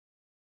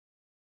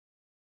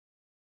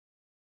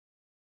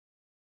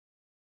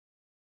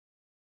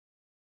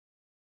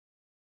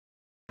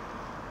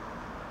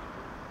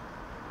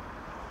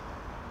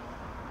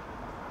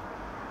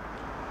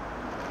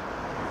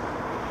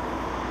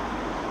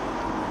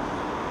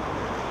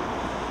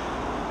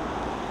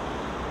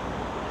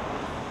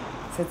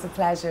So it's a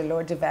pleasure,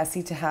 Lord de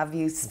Vesci, to have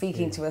you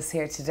speaking to us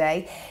here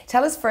today.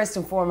 Tell us first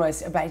and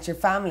foremost about your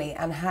family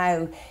and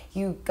how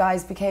you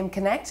guys became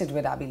connected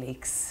with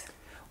Abbeyleix.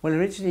 Well,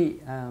 originally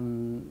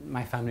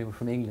my family were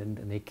from England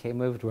and they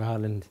came over to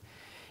Ireland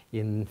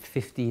in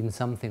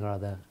 15-something or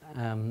other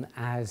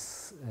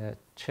as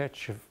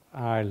Church of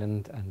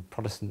Ireland and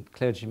Protestant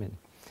clergymen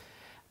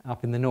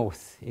up in the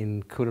north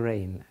in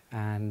Coleraine,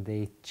 and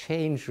they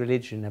changed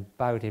religion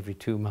about every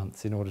 2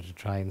 months in order to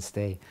try and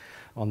stay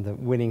on the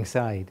winning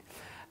side.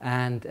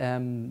 And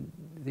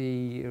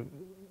the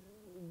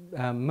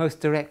most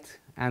direct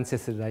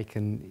ancestor that I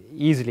can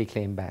easily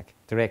claim back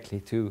directly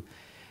to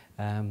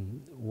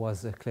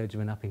was a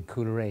clergyman up in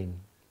Coleraine,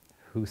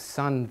 whose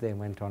son then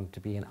went on to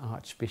be an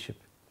Archbishop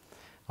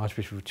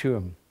of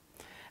Tuam.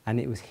 And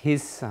it was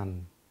his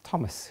son,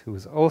 Thomas, who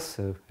was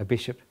also a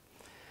bishop,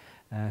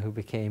 who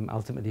became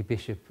ultimately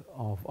Bishop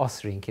of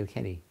Ossory in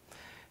Kilkenny,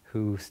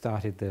 who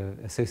started the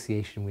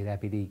association with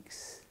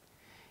Abbeyleix.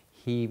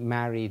 He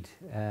married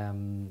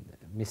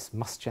Miss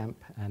Muschamp,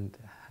 and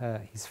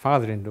his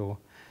father-in-law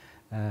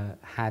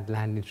had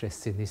land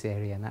interests in this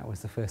area, and that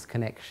was the first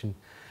connection.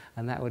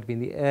 And that would have been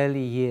the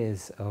early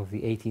years of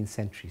the 18th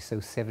century, so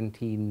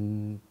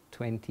 1720,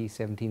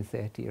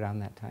 1730, around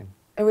that time.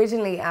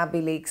 Originally,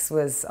 Abbeyleix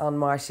was on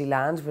marshy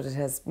land, but it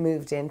has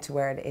moved into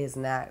where it is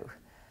now.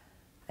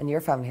 And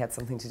your family had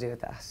something to do with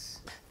that.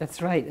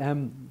 That's right.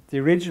 The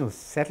original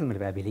settlement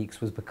of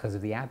Abbeyleix was because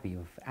of the Abbey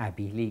of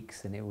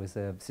Abbeyleix, and it was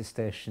a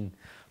Cistercian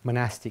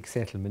monastic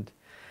settlement.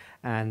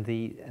 And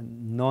the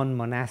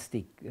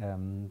non-monastic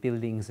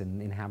buildings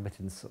and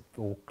inhabitants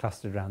all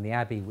clustered around the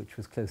Abbey, which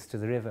was close to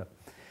the river.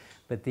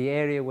 But the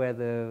area where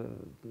the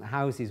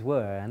houses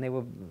were, and they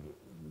were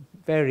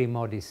very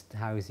modest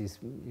houses,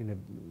 you know,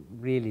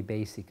 really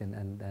basic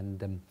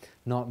and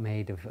not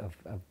made of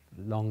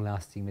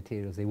long-lasting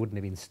materials. They wouldn't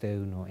have been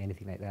stone or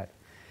anything like that.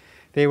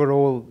 They were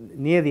all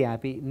near the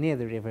Abbey, near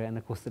the river, and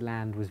of course the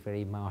land was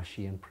very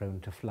marshy and prone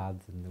to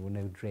floods, and there were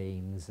no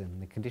drains,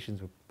 and the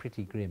conditions were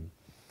pretty grim.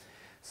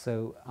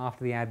 So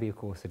after the Abbey, of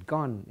course, had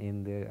gone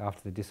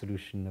after the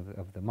dissolution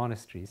of the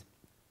monasteries,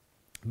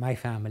 my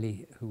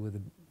family, who were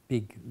the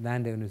big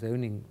landowners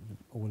owning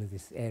all of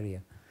this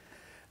area,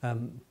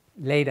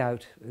 laid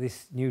out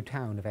this new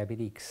town of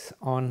Abbeyleix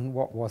on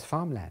what was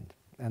farmland.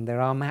 And there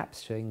are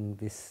maps showing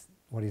this,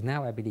 what is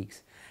now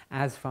Abbeyleix,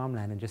 as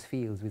farmland and just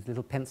fields with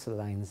little pencil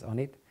lines on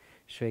it,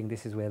 showing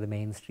this is where the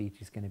main street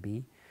is going to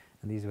be,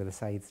 and these are where the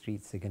side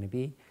streets are going to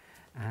be.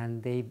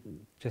 And they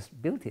just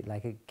built it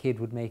like a kid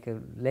would make a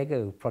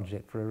Lego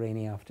project for a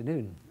rainy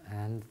afternoon.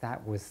 And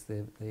that was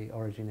the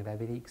origin of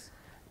Abbeyleix.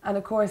 And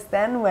of course,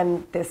 then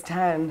when this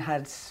town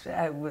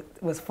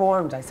was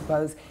formed, I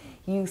suppose,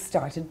 you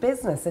started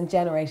business and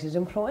generated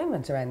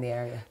employment around the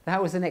area.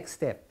 That was the next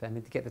step. I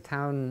mean, to get the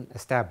town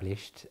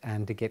established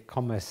and to get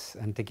commerce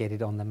and to get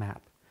it on the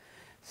map.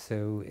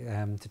 So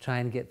to try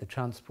and get the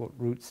transport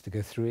routes to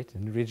go through it,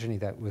 and originally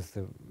that was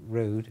the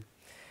road,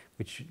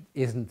 which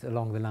isn't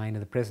along the line of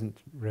the present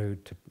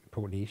road to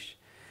Portlaoise,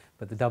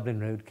 but the Dublin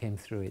Road came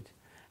through it.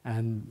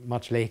 And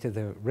much later,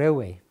 the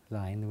railway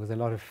line, there was a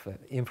lot of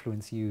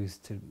influence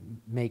used to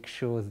make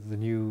sure that the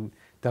new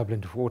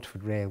Dublin to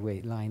Waterford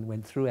railway line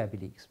went through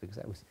Abbeyleix, because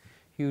that was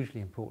hugely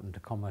important to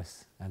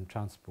commerce and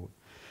transport,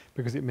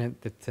 because it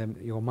meant that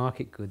your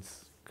market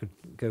goods could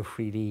go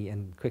freely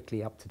and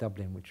quickly up to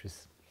Dublin, which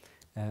was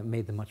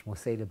made them much more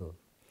saleable.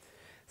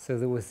 So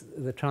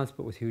the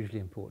transport was hugely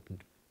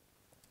important.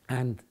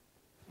 And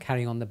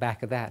carrying on the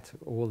back of that,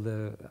 all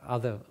the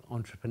other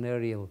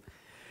entrepreneurial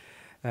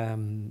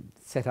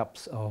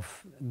setups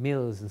of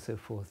mills and so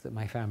forth that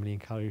my family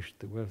encouraged.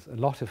 There was a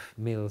lot of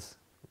mills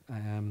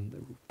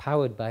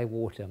powered by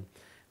water,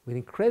 with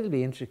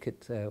incredibly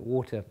intricate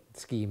water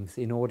schemes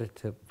in order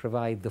to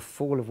provide the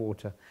fall of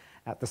water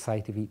at the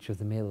site of each of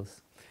the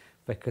mills,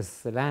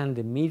 because the land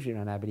immediately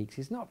around Abbeyleix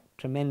is not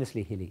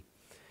tremendously hilly.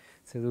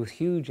 So there was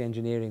huge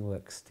engineering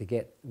works to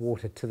get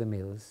water to the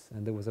mills,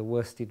 and there was a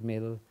worsted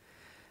mill,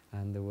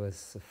 and there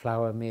was a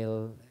flour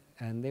mill,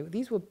 and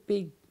these were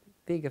big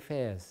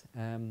affairs.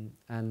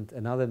 And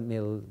another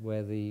mill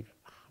where the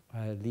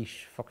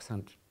leash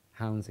foxhunt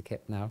hounds are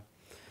kept now.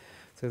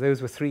 So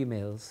those were 3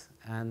 mills,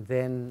 and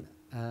then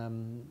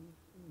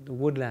the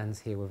woodlands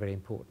here were very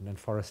important, and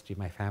forestry.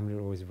 My family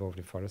were always involved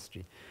in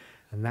forestry,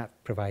 and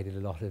that provided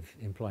a lot of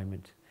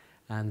employment.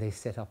 And they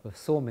set up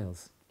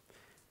sawmills,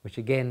 which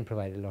again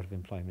provided a lot of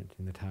employment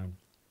in the town.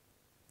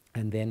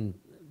 And then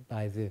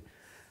by the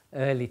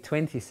early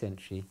 20th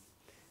century,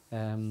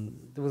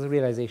 there was a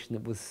realization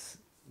that was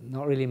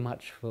not really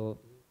much for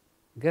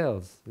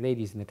girls,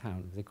 ladies in the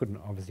town. They couldn't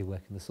obviously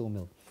work in the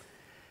sawmill.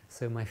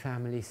 So my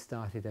family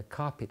started a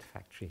carpet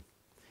factory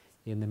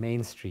in the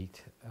main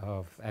street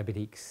of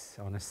Abbeyleix,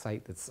 on a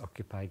site that's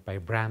occupied by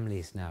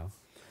Bramleys now.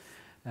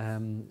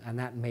 And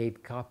that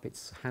made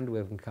carpets,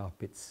 hand-woven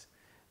carpets,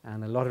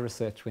 and a lot of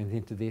research went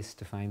into this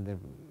to find the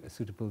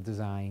suitable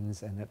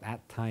designs. And at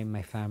that time,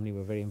 my family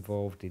were very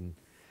involved in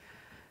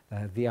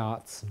the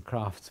arts and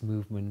crafts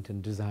movement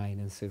and design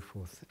and so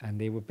forth.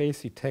 And they were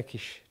basically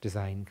Turkish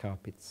design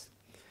carpets.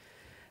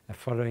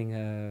 following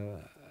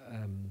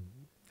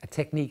a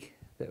technique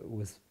that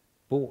was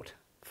bought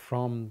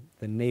from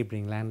the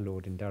neighbouring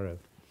landlord in Durrow.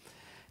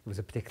 It was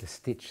a particular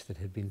stitch that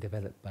had been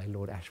developed by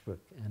Lord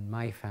Ashbrook, and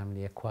my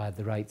family acquired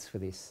the rights for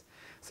this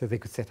so they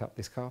could set up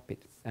this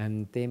carpet.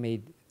 And they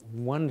made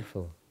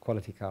wonderful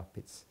quality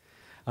carpets.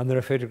 And there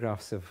are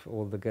photographs of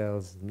all the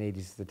girls and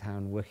ladies of the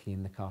town working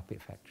in the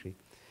carpet factory,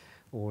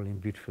 all in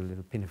beautiful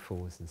little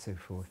pinafores and so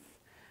forth.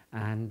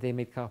 And they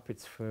made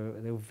carpets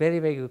they were very,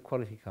 very good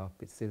quality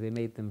carpets. So they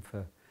made them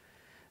for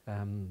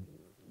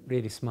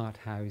really smart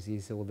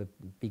houses, all the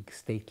big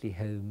stately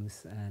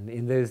homes. And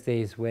in those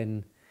days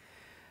when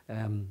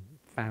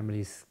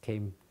families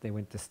came, they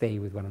went to stay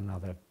with one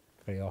another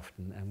very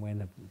often, and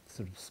when a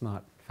sort of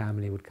smart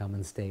family would come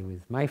and stay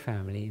with my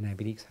family in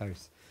Abbeyleix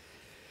house,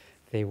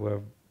 they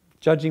were,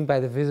 judging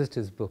by the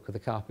visitors' book of the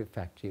carpet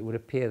factory, it would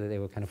appear that they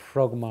were kind of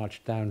frog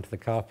marched down to the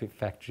carpet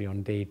factory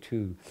on day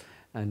 2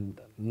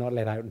 and not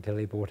let out until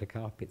they bought a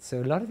carpet.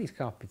 So a lot of these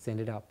carpets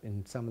ended up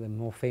in some of the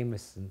more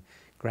famous and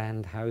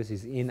grand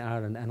houses in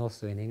Ireland and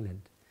also in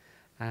England,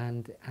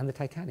 and the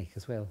Titanic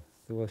as well.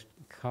 There were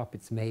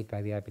carpets made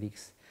by the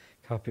Abbeyleix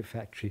carpet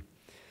factory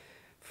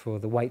for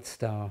the White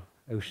Star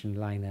ocean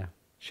liner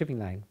shipping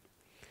line,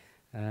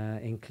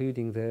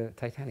 including the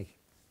Titanic.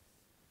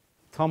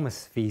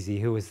 Thomas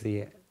Vesci, who was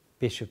the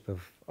Bishop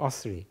of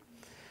Ossory,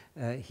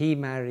 he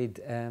married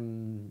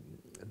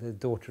the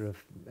daughter of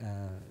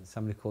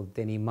somebody called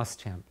Denny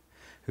Muschamp,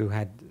 who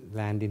had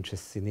land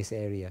interests in this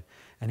area,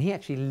 and he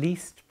actually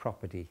leased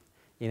property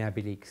in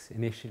Abbeyleix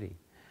initially,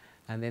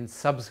 and then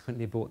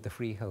subsequently bought the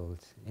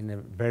freehold in a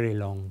very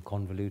long,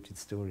 convoluted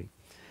story,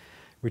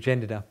 which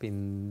ended up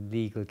in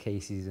legal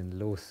cases and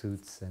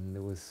lawsuits, and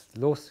there was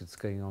lawsuits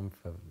going on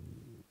for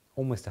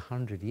almost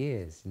 100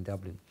 years in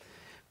Dublin.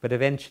 But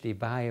eventually,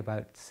 by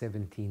about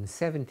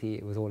 1770,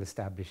 it was all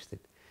established that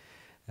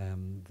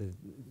the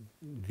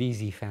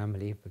Vesci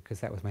family, because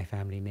that was my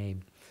family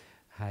name,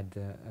 had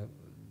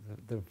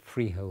the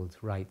freehold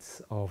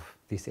rights of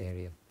this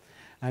area.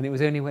 And it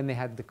was only when they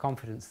had the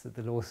confidence that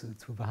the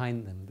lawsuits were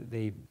behind them that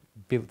they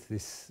built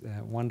this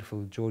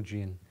wonderful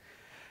Georgian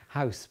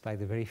house by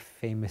the very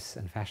famous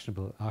and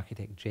fashionable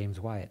architect James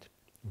Wyatt,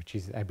 which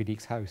is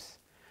Abbeyleix House,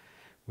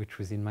 which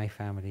was in my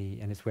family,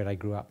 and it's where I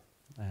grew up.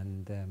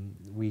 And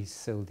we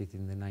sold it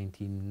in the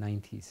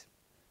 1990s.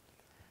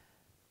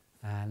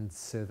 And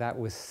so that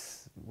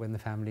was when the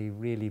family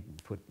really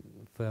put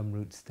firm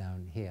roots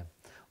down here.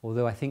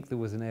 Although I think there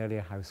was an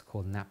earlier house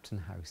called Knapton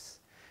House,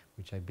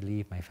 which I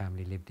believe my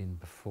family lived in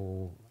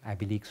before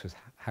Abbeyleix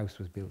house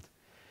was built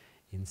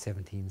in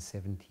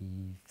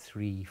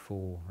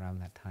 1773-4,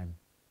 around that time.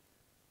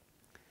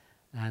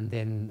 And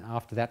then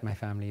after that, my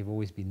family have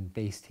always been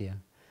based here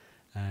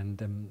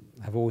and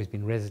have always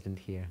been resident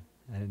here,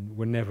 and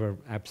were never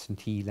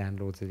absentee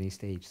landlords at any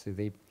stage. So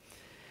they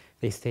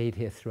stayed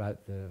here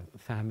throughout the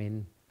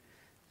famine,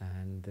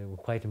 and were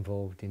quite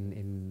involved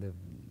in the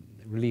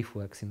relief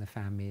works in the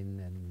famine,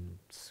 and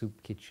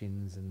soup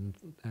kitchens and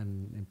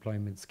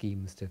employment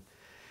schemes to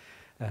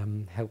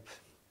help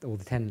all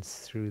the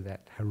tenants through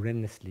that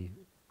horrendously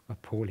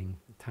appalling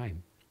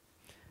time.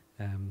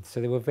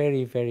 So they were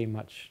very, very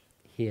much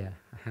here,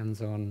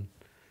 hands-on,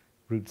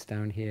 roots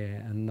down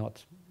here, and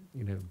not,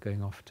 you know,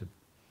 going off to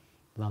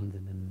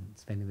London and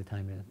spending the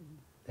time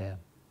there.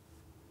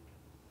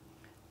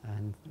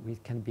 And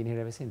we've kind of been here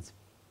ever since.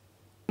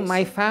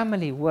 My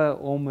family were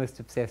almost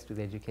obsessed with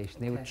education.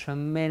 They were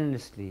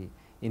tremendously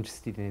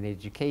interested in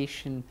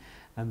education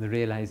and the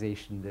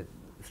realization that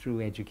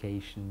through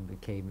education there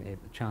came a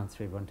chance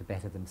for everyone to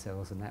better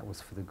themselves, and that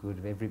was for the good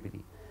of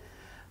everybody.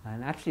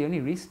 And actually only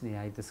recently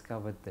I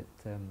discovered that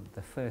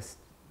the first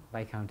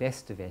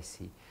Viscountess de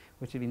Vesci,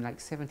 which had been like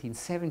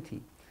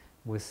 1770,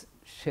 was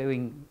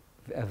showing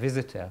a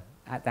visitor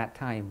at that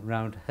time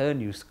around her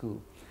new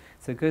school.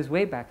 So it goes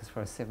way back as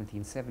far as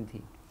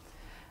 1770.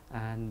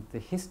 And the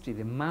history,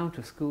 the amount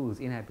of schools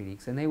in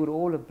Abbeyleix, and they would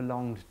all have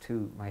belonged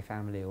to my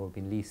family or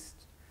been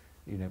leased,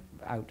 you know,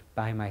 out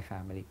by my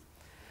family.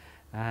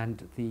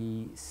 And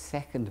the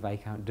second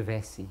Viscount de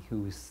Vesci,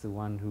 who was the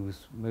one who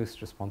was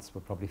most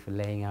responsible probably for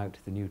laying out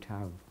the new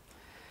town,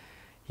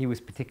 he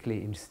was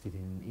particularly interested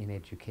in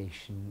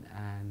education,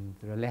 and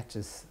there are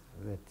letters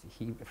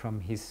that from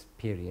his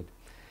period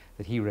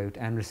that he wrote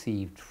and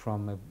received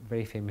from a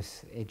very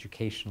famous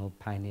educational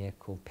pioneer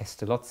called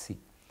Pestalozzi,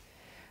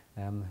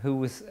 who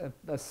was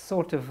a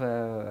sort of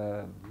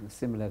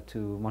similar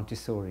to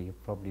Montessori.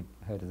 You've probably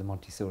heard of the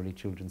Montessori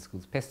children's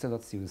schools.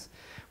 Pestalozzi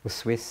was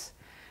Swiss,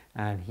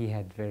 and he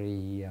had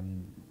very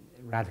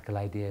radical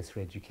ideas for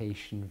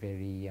education,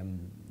 very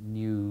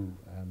new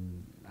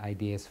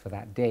ideas for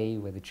that day,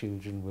 where the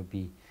children would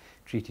be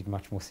treated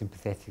much more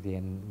sympathetically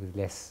and with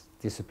less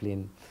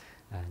discipline,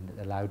 and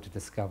allowed to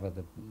discover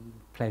the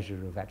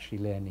pleasure of actually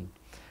learning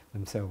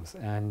themselves.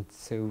 And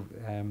so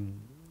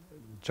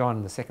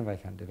John, the second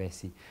Viscount de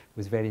Vesci,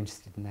 was very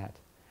interested in that.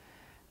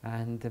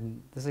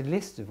 And there's a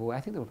list of, I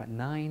think there were about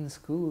 9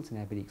 schools in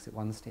Abbeyleix at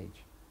one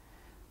stage.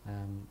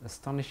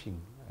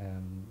 Astonishing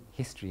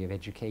history of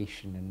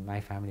education, and my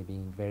family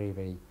being very,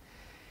 very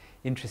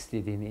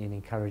interested in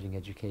encouraging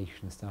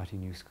education, starting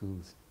new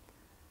schools.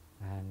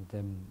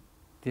 And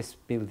this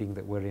building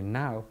that we're in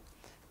now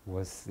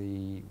was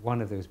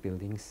one of those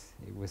buildings.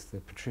 It was the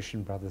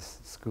Patrician Brothers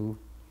School,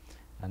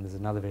 and there's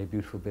another very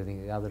beautiful building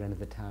at the other end of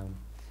the town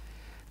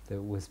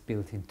that was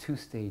built in 2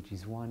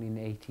 stages, one in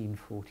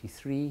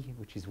 1843,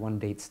 which is one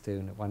date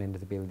stone at one end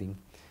of the building,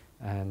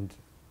 and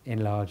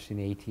enlarged in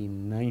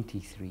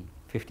 1893,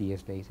 50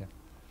 years later,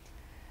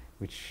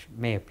 which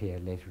may appear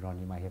later on.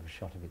 You might have a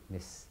shot of it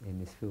in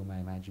this film, I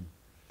imagine.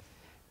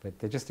 But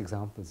they're just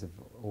examples of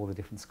all the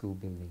different school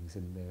buildings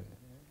and the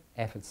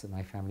efforts that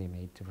my family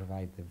made to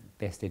provide the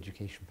best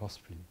education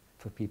possible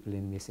for people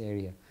in this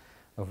area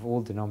of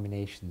all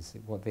denominations.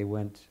 What they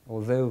weren't,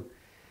 although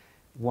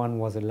one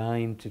was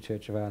aligned to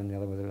Church of Ireland, the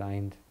other was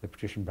aligned, the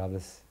Patrician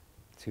Brothers,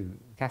 to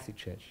Catholic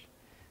Church.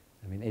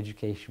 I mean,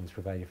 education was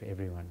provided for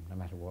everyone, no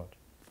matter what.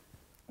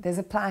 There's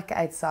a plaque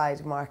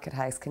outside Market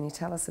House. Can you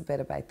tell us a bit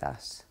about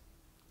that?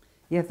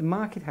 Yeah, the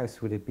Market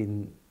House would have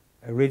been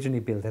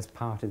originally built as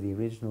part of the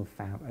original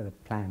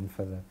plan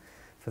for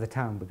the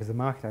town, because the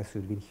Market House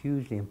would have been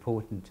hugely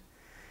important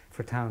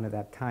for town at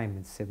that time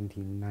in the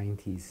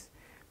 1790s,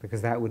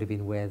 because that would have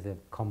been where the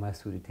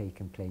commerce would have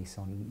taken place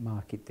on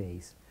market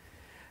days.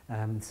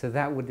 So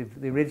that would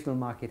have, the original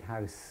Market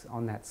House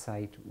on that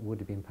site would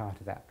have been part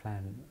of that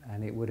plan,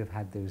 and it would have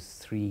had those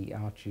 3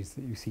 arches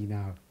that you see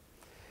now.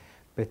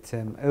 But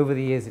over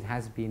the years it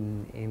has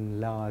been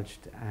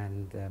enlarged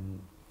and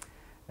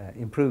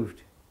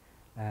improved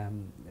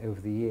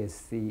over the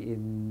years.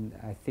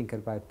 I think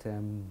about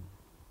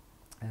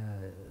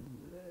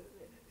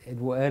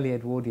early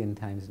Edwardian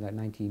times, like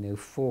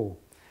 1904,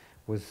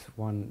 was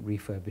one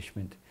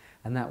refurbishment,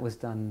 and that was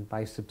done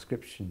by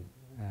subscription.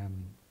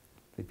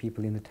 The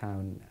people in the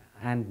town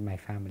and my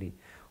family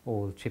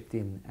all chipped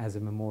in as a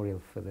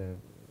memorial for the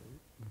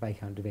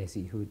Viscount de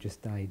Vesci, who had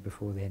just died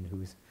before then, who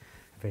was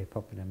a very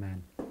popular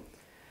man.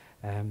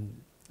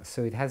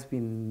 So it has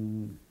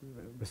been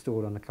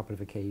restored on a couple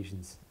of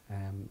occasions,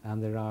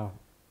 and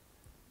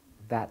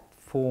that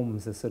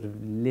forms a sort of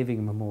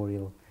living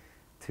memorial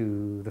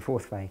to the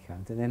 4th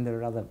Viscount, and then there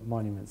are other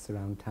monuments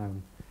around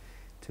town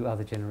to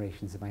other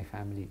generations of my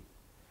family.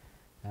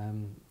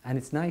 And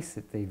it's nice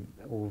that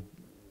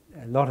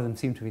a lot of them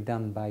seem to be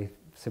done by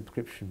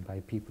subscription by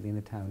people in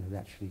the town who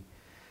actually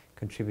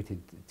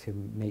contributed to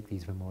make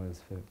these memorials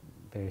for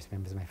various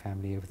members of my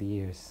family over the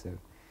years. So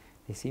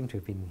they seem to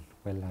have been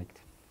well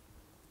liked,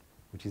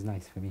 which is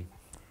nice for me.